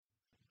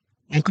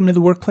Welcome to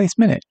the Workplace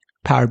Minute,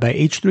 powered by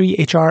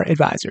H3 HR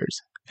Advisors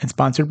and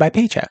sponsored by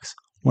Paychex,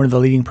 one of the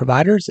leading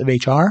providers of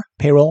HR,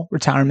 payroll,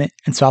 retirement,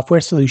 and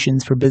software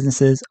solutions for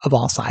businesses of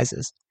all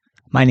sizes.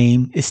 My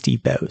name is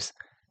Steve Bowes.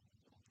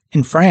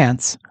 In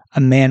France,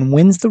 a man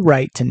wins the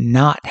right to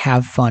not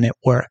have fun at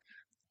work.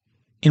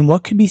 In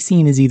what could be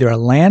seen as either a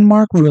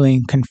landmark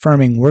ruling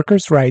confirming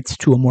workers' rights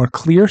to a more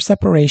clear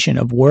separation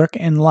of work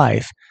and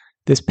life,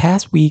 this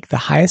past week, the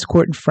highest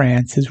court in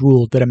France has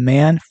ruled that a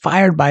man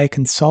fired by a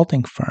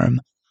consulting firm,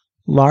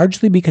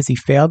 largely because he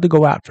failed to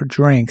go out for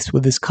drinks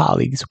with his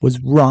colleagues, was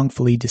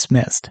wrongfully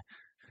dismissed.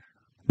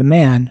 The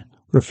man,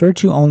 referred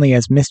to only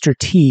as Mr.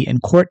 T in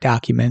court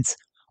documents,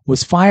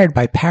 was fired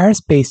by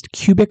Paris-based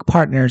Cubic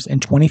Partners in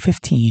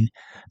 2015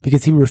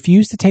 because he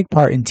refused to take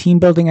part in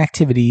team-building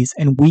activities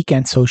and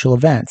weekend social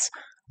events,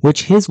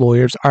 which his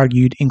lawyers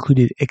argued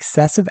included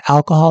excessive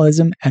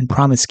alcoholism and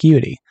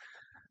promiscuity.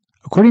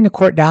 According to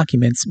court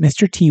documents,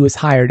 Mr. T was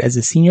hired as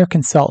a senior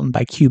consultant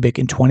by Cubic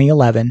in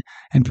 2011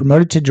 and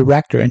promoted to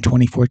director in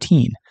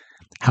 2014.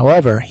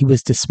 However, he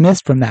was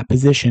dismissed from that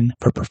position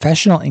for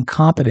professional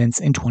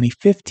incompetence in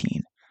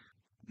 2015.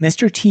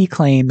 Mr. T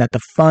claimed that the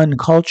fun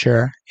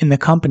culture in the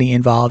company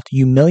involved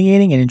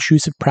humiliating and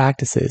intrusive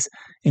practices,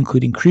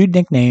 including crude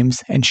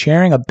nicknames and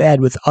sharing a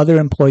bed with other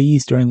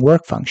employees during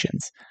work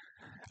functions.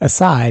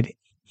 Aside,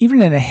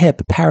 even in a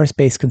hip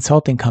Paris-based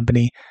consulting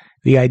company,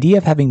 the idea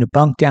of having to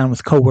bunk down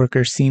with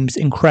coworkers seems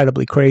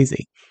incredibly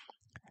crazy.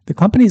 The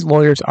company's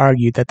lawyers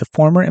argued that the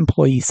former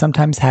employee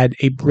sometimes had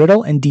a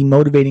brittle and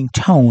demotivating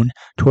tone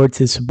towards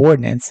his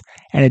subordinates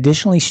and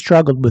additionally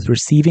struggled with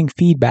receiving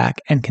feedback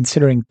and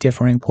considering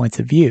differing points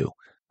of view.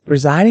 The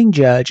presiding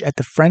judge at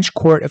the French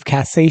Court of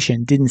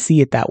Cassation didn't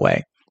see it that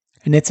way.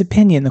 In its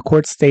opinion, the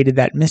court stated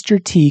that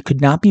Mr. T could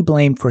not be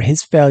blamed for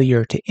his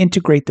failure to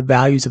integrate the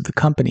values of the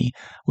company,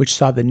 which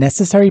saw the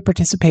necessary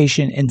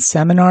participation in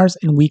seminars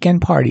and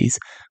weekend parties,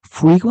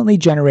 frequently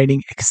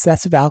generating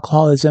excessive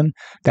alcoholism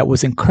that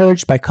was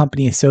encouraged by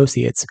company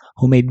associates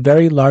who made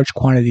very large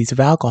quantities of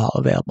alcohol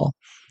available.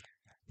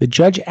 The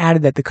judge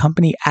added that the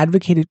company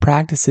advocated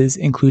practices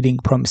including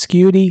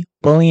promiscuity,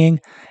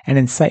 bullying, and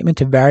incitement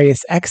to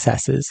various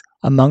excesses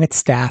among its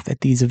staff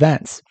at these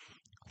events.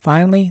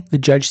 Finally, the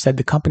judge said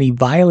the company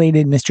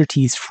violated Mr.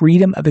 T's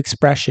freedom of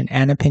expression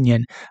and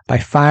opinion by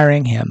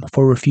firing him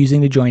for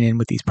refusing to join in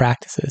with these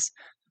practices.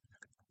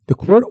 The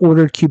court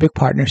ordered Cubic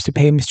Partners to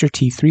pay Mr.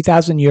 T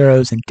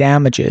 €3,000 in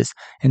damages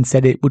and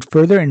said it would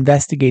further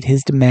investigate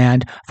his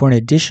demand for an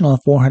additional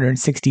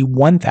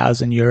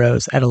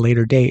 €461,000 at a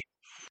later date.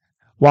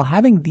 While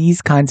having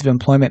these kinds of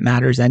employment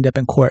matters end up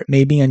in court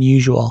may be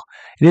unusual,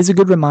 it is a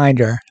good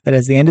reminder that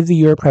as the end of the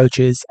year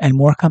approaches and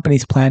more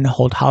companies plan to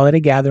hold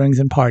holiday gatherings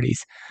and parties,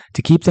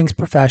 to keep things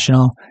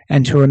professional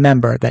and to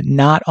remember that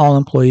not all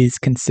employees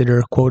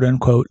consider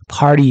quote-unquote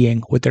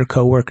partying with their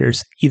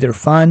coworkers either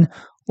fun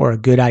or a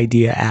good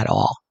idea at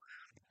all.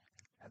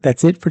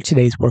 That's it for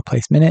today's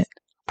Workplace Minute,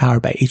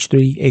 powered by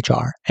H3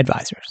 HR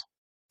Advisors.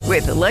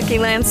 With the Lucky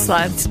Land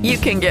Slots, you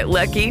can get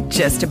lucky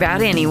just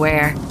about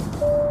anywhere.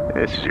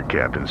 This is your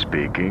captain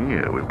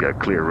speaking. We've got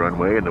clear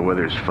runway and the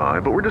weather's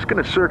fine, but we're just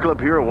going to circle up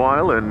here a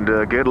while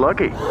and get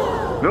lucky.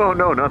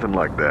 No, nothing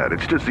like that.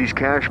 It's just these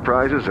cash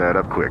prizes add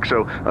up quick.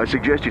 So I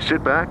suggest you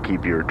sit back,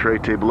 keep your tray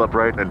table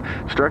upright, and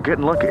start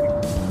getting lucky.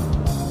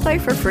 Play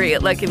for free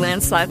at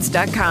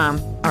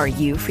LuckyLandSlots.com. Are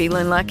you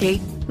feeling lucky?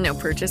 No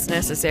purchase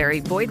necessary.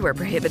 Void where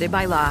prohibited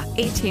by law.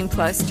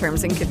 18+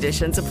 terms and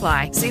conditions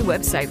apply. See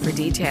website for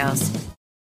details.